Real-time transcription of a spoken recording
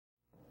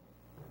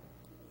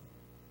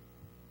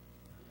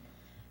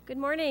Good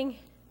morning.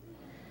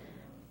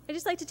 I'd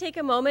just like to take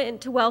a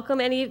moment to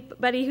welcome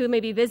anybody who may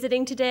be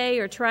visiting today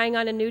or trying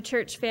on a new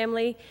church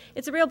family.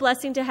 It's a real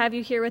blessing to have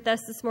you here with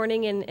us this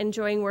morning and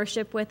enjoying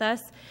worship with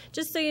us.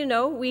 Just so you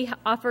know, we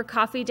offer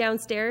coffee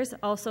downstairs,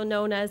 also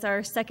known as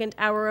our second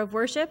hour of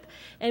worship,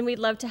 and we'd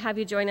love to have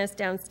you join us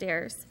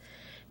downstairs.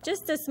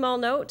 Just a small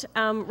note,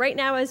 right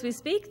now as we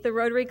speak, the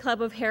Rotary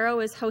Club of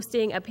Harrow is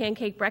hosting a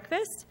pancake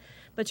breakfast,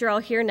 but you're all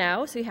here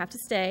now, so you have to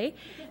stay.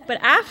 But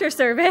after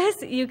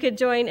service, you could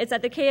join. It's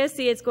at the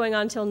KSC. It's going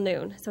on till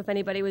noon, so if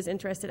anybody was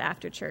interested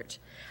after church.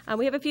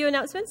 We have a few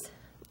announcements.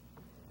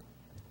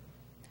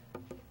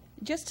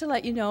 Just to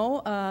let you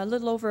know, a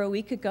little over a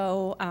week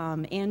ago,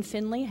 Ann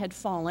Finley had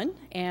fallen,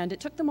 and it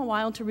took them a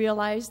while to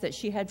realize that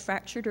she had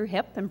fractured her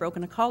hip and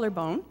broken a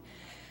collarbone.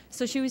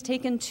 So she was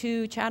taken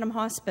to Chatham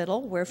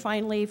Hospital, where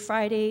finally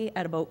Friday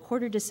at about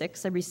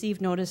 5:45, I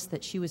received notice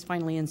that she was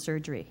finally in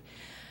surgery.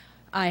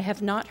 I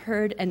have not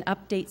heard an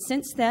update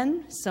since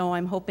then, so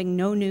I'm hoping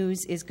no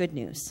news is good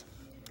news.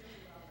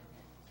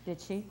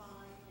 Did she?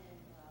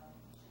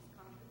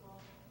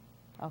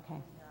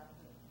 Okay.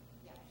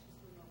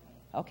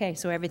 Okay,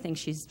 so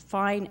she's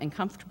fine and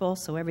comfortable,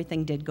 so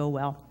everything did go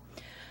well.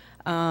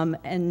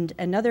 And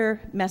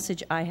another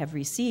message I have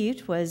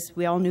received was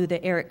we all knew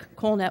that Eric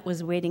Colnett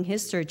was awaiting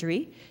his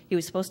surgery. He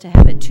was supposed to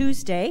have it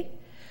Tuesday.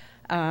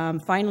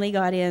 Finally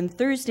got in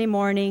Thursday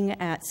morning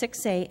at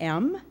 6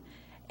 a.m.,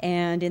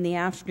 and in the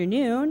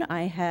afternoon,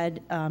 I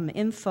had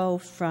info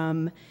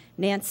from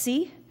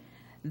Nancy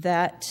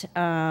that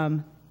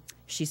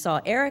she saw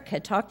Eric,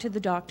 had talked to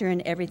the doctor,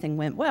 and everything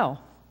went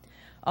well.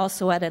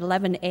 Also at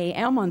 11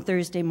 a.m. on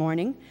Thursday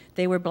morning,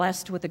 they were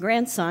blessed with a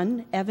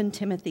grandson, Evan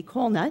Timothy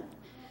Colnett,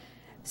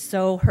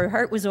 so her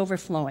heart was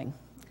overflowing.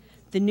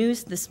 The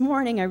news this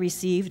morning I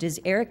received is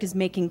Eric is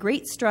making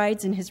great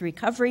strides in his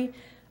recovery,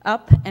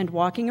 up and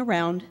walking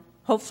around,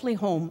 hopefully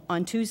home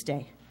on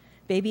Tuesday.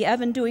 Baby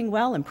Evan doing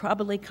well and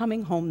probably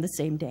coming home the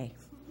same day.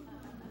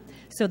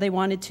 So they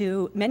wanted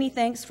to, many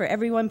thanks for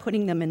everyone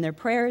putting them in their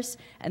prayers,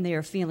 and they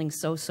are feeling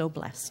so, so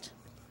blessed.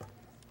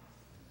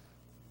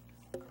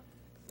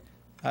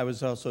 I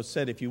was also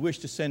said, if you wish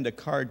to send a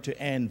card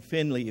to Ann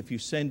Finley, if you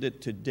send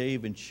it to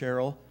Dave and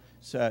Cheryl,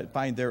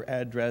 find their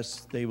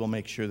address, they will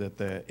make sure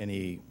that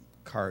any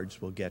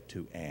cards will get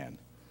to Ann.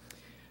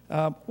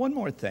 One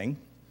more thing.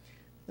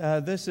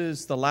 This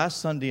is the last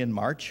Sunday in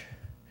March.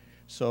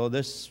 So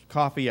this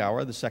coffee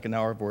hour, the second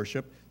hour of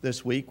worship,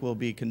 this week will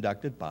be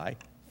conducted by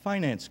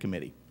Finance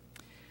Committee.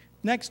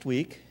 Next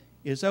week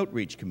is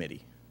Outreach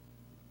Committee.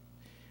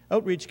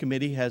 Outreach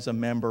Committee has a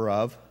member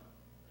of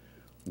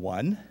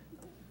 1.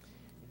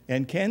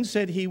 And Ken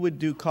said he would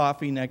do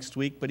coffee next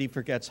week, but he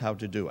forgets how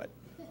to do it.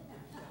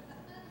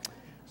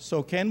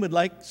 So Ken would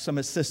like some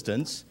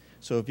assistance.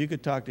 So if you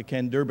could talk to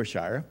Ken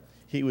Derbyshire,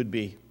 he would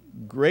be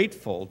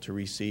grateful to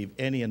receive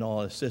any and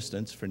all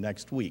assistance for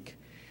next week.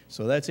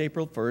 So that's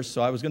April 1st.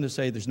 So I was going to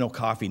say there's no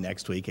coffee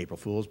next week, April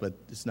Fool's, but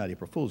it's not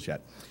April Fool's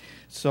yet.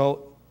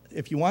 So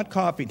if you want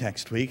coffee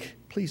next week,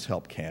 please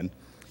help Ken.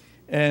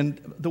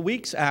 And the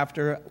weeks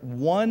after,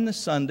 one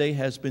Sunday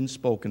has been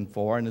spoken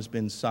for and has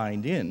been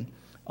signed in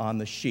on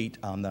the sheet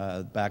on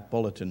the back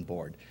bulletin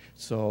board.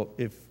 So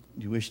if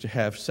you wish to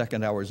have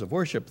second hours of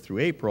worship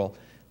through April,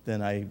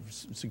 then I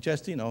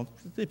suggest,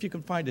 if you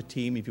can find a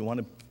team, if you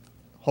want to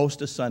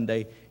host a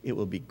Sunday, it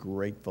will be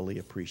gratefully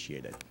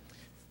appreciated.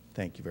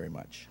 Thank you very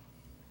much.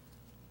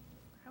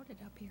 Crowded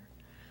up here.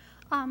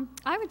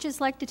 I would just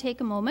like to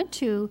take a moment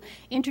to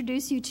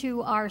introduce you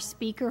to our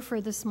speaker for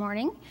this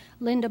morning,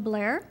 Linda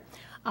Blair.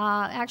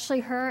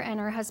 Actually, her and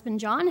her husband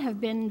John have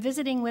been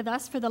visiting with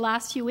us for the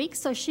last few weeks,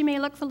 so she may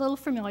look a little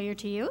familiar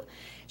to you.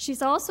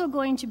 She's also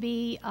going to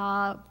be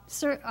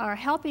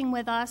helping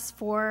with us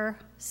for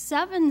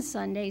 7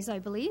 Sundays, I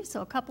believe,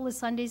 so a couple of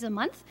Sundays a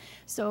month.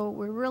 So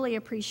we really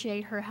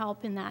appreciate her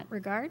help in that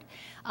regard.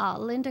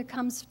 Linda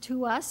comes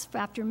to us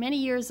after many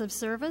years of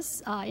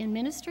service in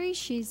ministry.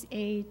 She's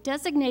a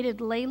designated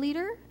lay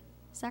leader.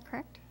 Is that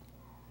correct?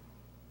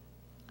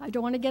 I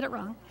don't want to get it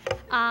wrong.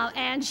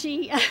 And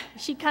she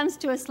comes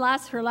to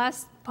us her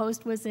last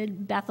post was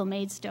in Bethel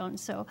Maidstone.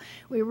 So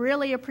we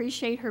really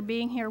appreciate her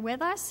being here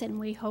with us, and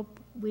we hope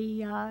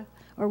we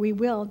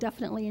will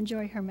definitely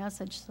enjoy her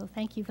message. So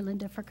thank you,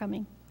 Linda, for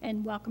coming,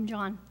 and welcome,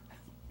 John.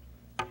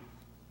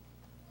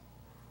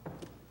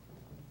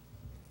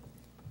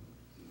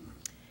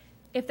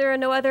 If there are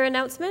no other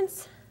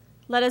announcements,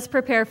 let us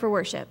prepare for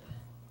worship.